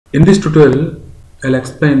In this tutorial, I'll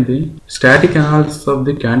explain the static analysis of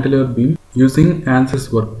the cantilever beam using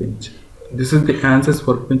ANSYS Workbench. This is the ANSYS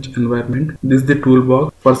Workbench environment. This is the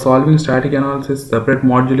toolbox. For solving static analysis, separate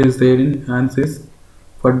module is there in ANSYS.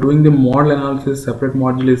 For doing the model analysis, separate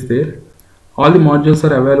module is there. All the modules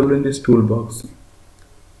are available in this toolbox.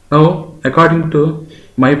 Now, according to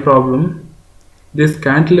my problem, this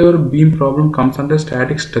cantilever beam problem comes under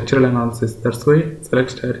static structural analysis. That's why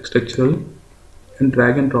select static structural and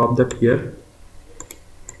drag and drop that here.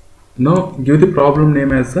 Now give the problem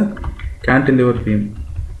name as a cantilever beam.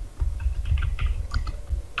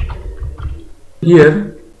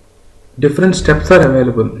 Here different steps are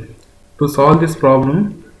available. To solve this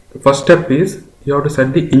problem, the first step is you have to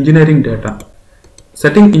set the engineering data.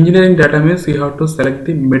 Setting engineering data means you have to select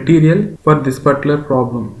the material for this particular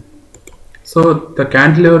problem. So the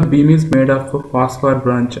cantilever beam is made of a phosphor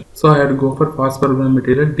branch. So I had to go for phosphor branch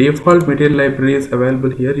material. Default material library is available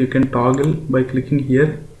here. You can toggle by clicking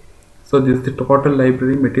here. So this is the total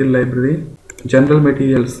library, material library. General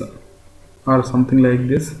materials are something like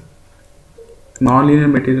this. Nonlinear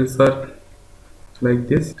materials are like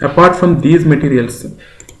this. Apart from these materials,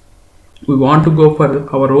 we want to go for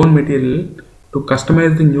our own material. To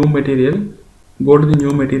customize the new material, go to the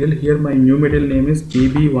new material. Here my new material name is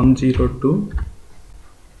EB102.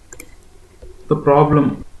 The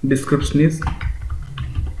problem description is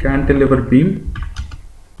cantilever beam.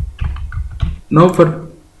 Now for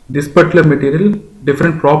this particular material,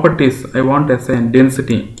 different properties I want to assign.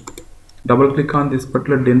 Density. Double click on this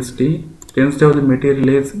particular density. Density of the material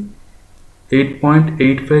is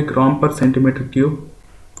 8.85 gram per centimeter cube.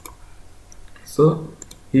 So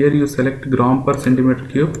here you select gram per centimeter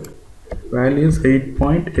cube. Value is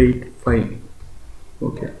 8.85.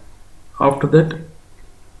 Okay. After that,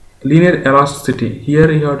 linear elasticity. Here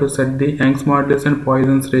you have to set the Young's modulus and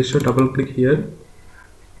Poisson's ratio. Double click here.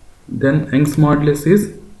 Then Young's modulus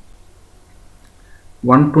is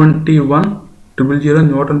 121,000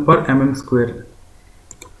 Newton per mm square.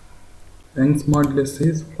 Young's modulus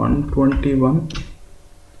is 121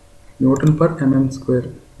 Newton per mm square.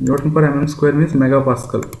 Newton per mm square means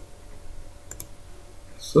megapascal.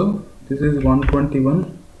 So this is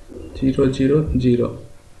 121,000.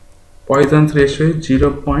 Poisson's ratio is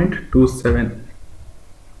 0.27.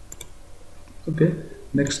 Okay.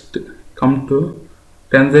 Next, come to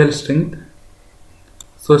tensile strength.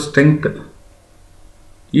 So strength,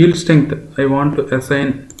 yield strength. I want to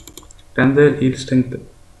assign tensile yield strength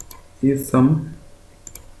is some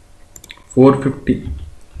 450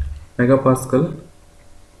 megapascal.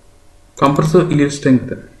 Compressive yield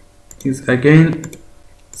strength is again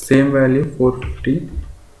same value 450.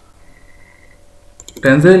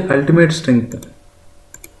 Tensile ultimate strength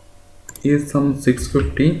is some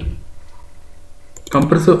 650.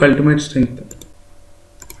 Compressive ultimate strength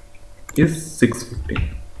is 650.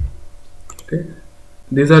 Okay,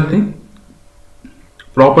 these are the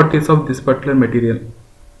properties of this particular material.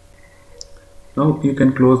 Now you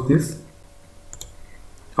can close this.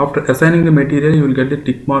 After assigning the material, you will get the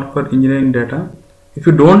tick mark for engineering data. If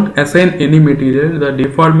you don't assign any material, the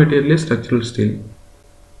default material is structural steel.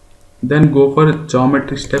 Then go for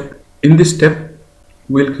geometry step. In this step,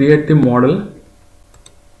 we will create the model.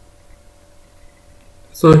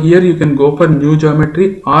 So here you can go for new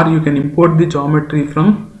geometry, or you can import the geometry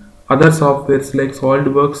from other softwares like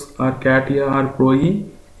SolidWorks or CATIA or ProE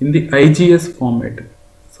in the IGS format.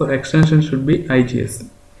 So extension should be IGS.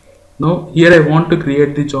 Now here I want to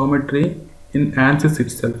create the geometry in ANSYS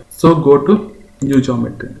itself. So go to new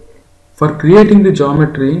geometry. For creating the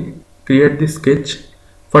geometry, create the sketch.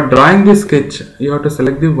 For drawing the sketch, you have to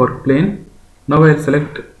select the work plane. Now I will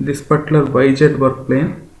select this particular YZ work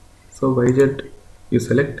plane. So YZ you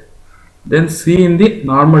select. Then see in the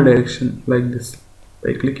normal direction like this.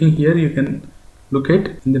 By clicking here, you can look at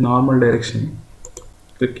in the normal direction.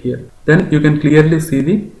 Click here. Then you can clearly see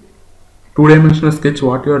the two-dimensional sketch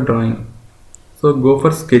what you are drawing. So go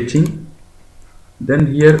for sketching. Then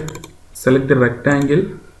here select the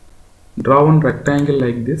rectangle. Draw one rectangle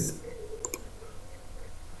like this.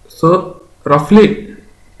 So roughly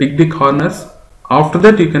pick the corners. After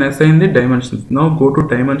that you can assign the dimensions. Now go to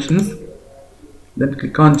dimensions. Then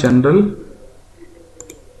click on general.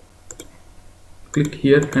 Click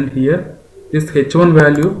here and here. This H1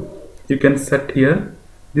 value you can set here.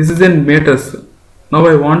 This is in meters. Now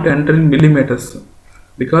I want to enter in millimeters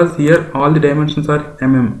because here all the dimensions are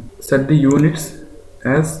mm. Set the units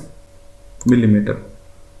as millimeter.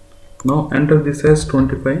 Now enter this as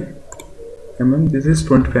 25 mm. This is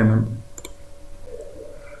 25 mm.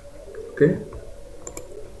 Okay.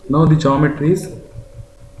 Now the geometry is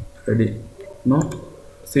ready. Now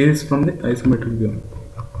see this from the isometric view.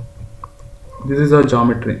 This is our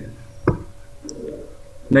geometry.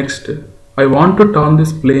 Next, I want to turn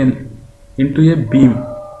this plane into a beam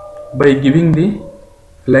by giving the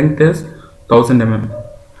length as 1000 mm.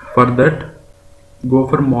 For that, go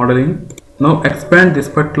for modeling. Now expand this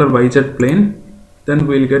particular YZ plane. Then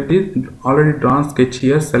we will get the already drawn sketch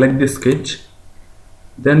here. Select this sketch.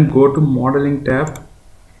 Then go to modeling tab.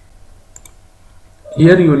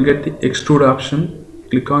 Here you will get the extrude option.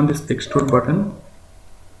 Click on this extrude button.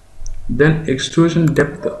 Then extrusion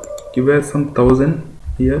depth, give us some 1000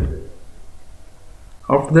 here.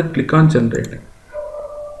 After that, click on generate.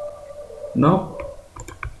 Now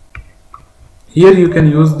here you can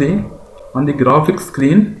use on the graphics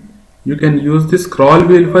screen, you can use the scroll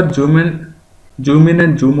wheel for zoom in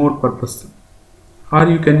and zoom out purpose, or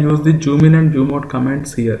you can use the zoom in and zoom out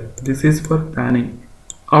commands here. This is for panning.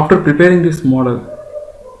 After preparing this model,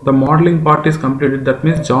 the modeling part is completed. That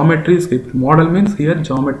means geometry is skipped. Model means here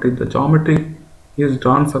geometry. The geometry is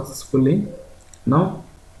drawn successfully. Now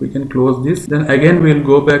we can close this. Then again we will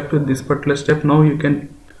go back to this particular step. Now you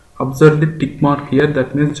can observe the tick mark here.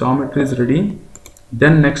 That means geometry is ready.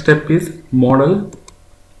 Then next step is model.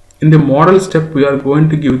 In the model step we are going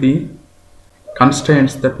to give the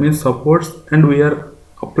constraints, that means supports, and we are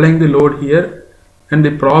applying the load here, and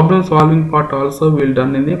the problem solving part also we will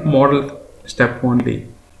done in the model step only.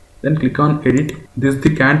 Then click on edit. This is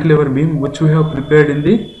the cantilever beam which we have prepared in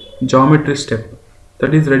the geometry step,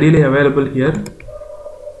 that is readily available here.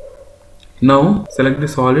 Now select the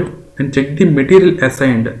solid and check the material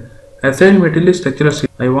assigned. Assigned material is structural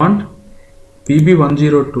steel. I want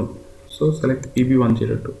PB102, so select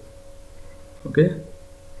PB102. Okay,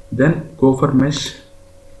 then go for mesh.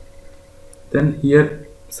 Then here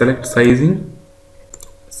select sizing,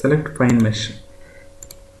 select fine mesh,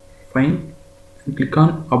 fine, and click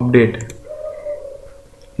on update.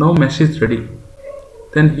 Now mesh is ready.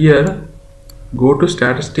 Then here go to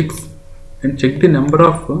statistics and check the number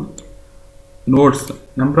of nodes.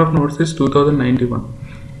 Number of nodes is 2091.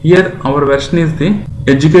 Here our version is the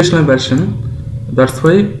educational version, that's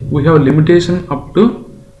why we have limitation up to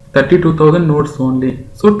 32,000 nodes only.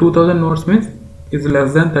 So 2000 nodes means is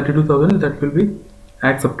less than 32,000, that will be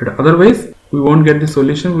accepted. Otherwise we won't get the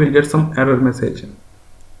solution, we will get some error message.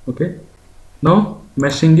 Okay, now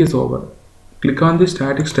meshing is over. Click on the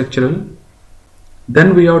static structural.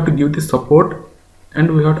 Then we have to give the support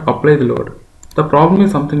and we have to apply the load. The problem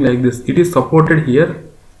is something like this. It is supported here.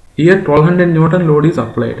 Here 1200 Newton load is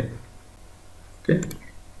applied. Okay.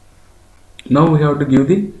 Now we have to give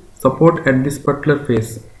the support at this particular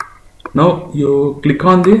face. Now you click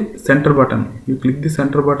on the center button. You click the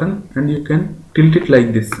center button and you can tilt it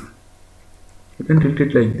like this. You can tilt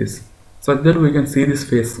it like this, such that we can see this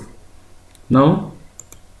face. Now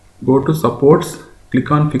go to supports,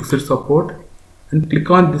 click on fixed support and click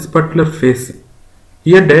on this particular face.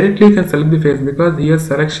 Here directly you can select the face because here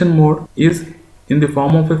selection mode is in the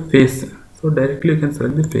form of a face. So directly you can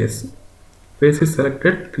select the face. Face is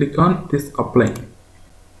selected, click on this apply.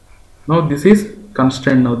 Now this is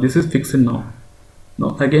constraint, now this is fixed now.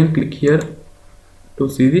 Now again click here to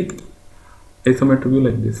see the isometric view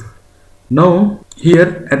like this. Now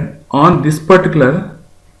here on this particular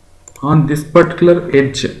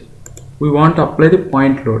edge we want to apply the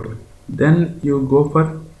point load. Then you go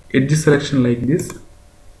for edge selection like this.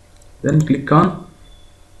 Then click on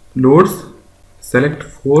loads, select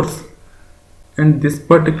force, and this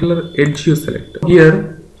particular edge you select.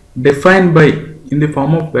 Here define by in the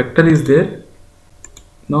form of vector is there.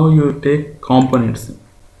 Now you take components.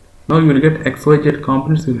 Now you will get XYZ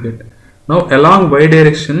components you will get. Now along Y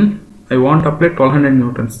direction I want to apply 1200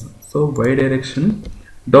 newtons. So Y direction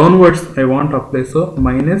downwards I want to apply, so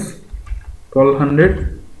minus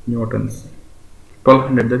 1200 newtons.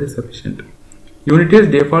 1200, that is sufficient. Unit is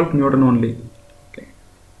default Newton only. Okay.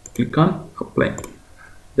 Click on apply.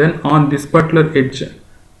 Then on this particular edge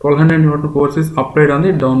 1200 Newton force is applied on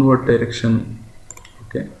the downward direction.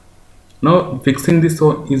 Okay. Now fixing this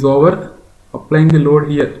is over. Applying the load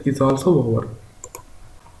here is also over.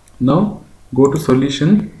 Now go to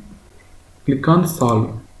solution, click on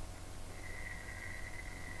solve.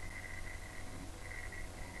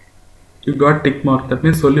 You got tick mark, that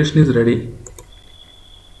means solution is ready.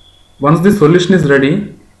 Once the solution is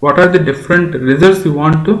ready, what are the different results you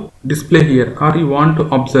want to display here or you want to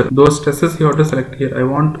observe? Those stresses you have to select here. I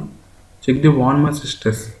want to check the von Mises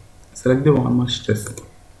stress. Select the von Mises stress.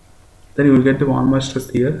 Then you will get the von Mises stress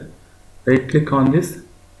here. Right click on this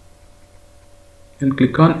and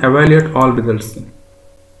click on evaluate all results.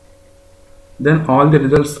 Then all the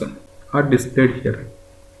results are displayed here.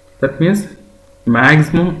 That means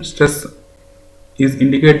maximum stress is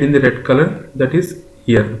indicated in the red color, that is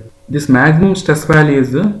here. This maximum stress value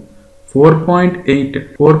is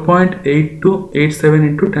 4.8 to 87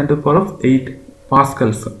 into 10 to the power of 8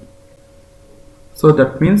 pascals. So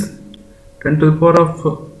that means 10 to the power of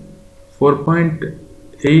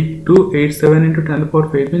 4.8 to 87 into 10 to the power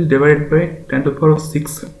of 8 means divided by 10 to the power of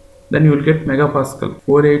 6. Then you will get megapascal.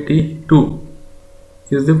 482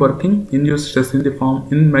 is the working induced stress in the form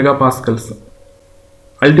in megapascals.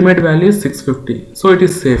 Ultimate value is 650. So it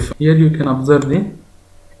is safe. Here you can observe the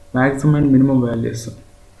maximum and minimum values.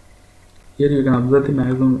 Here you can observe the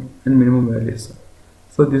maximum and minimum values.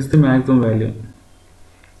 So this is the maximum value.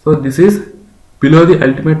 So this is below the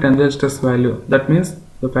ultimate tensile stress value. That means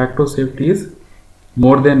the factor of safety is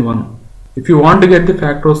more than 1. If you want to get the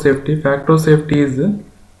factor of safety is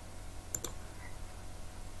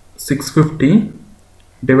 650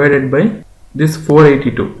 divided by this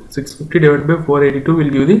 482. 650 divided by 482 will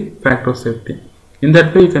give the factor of safety. In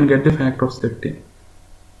that way you can get the factor of safety.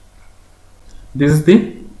 This is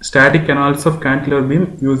the static analysis of cantilever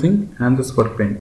beam using ANSYS Workbench.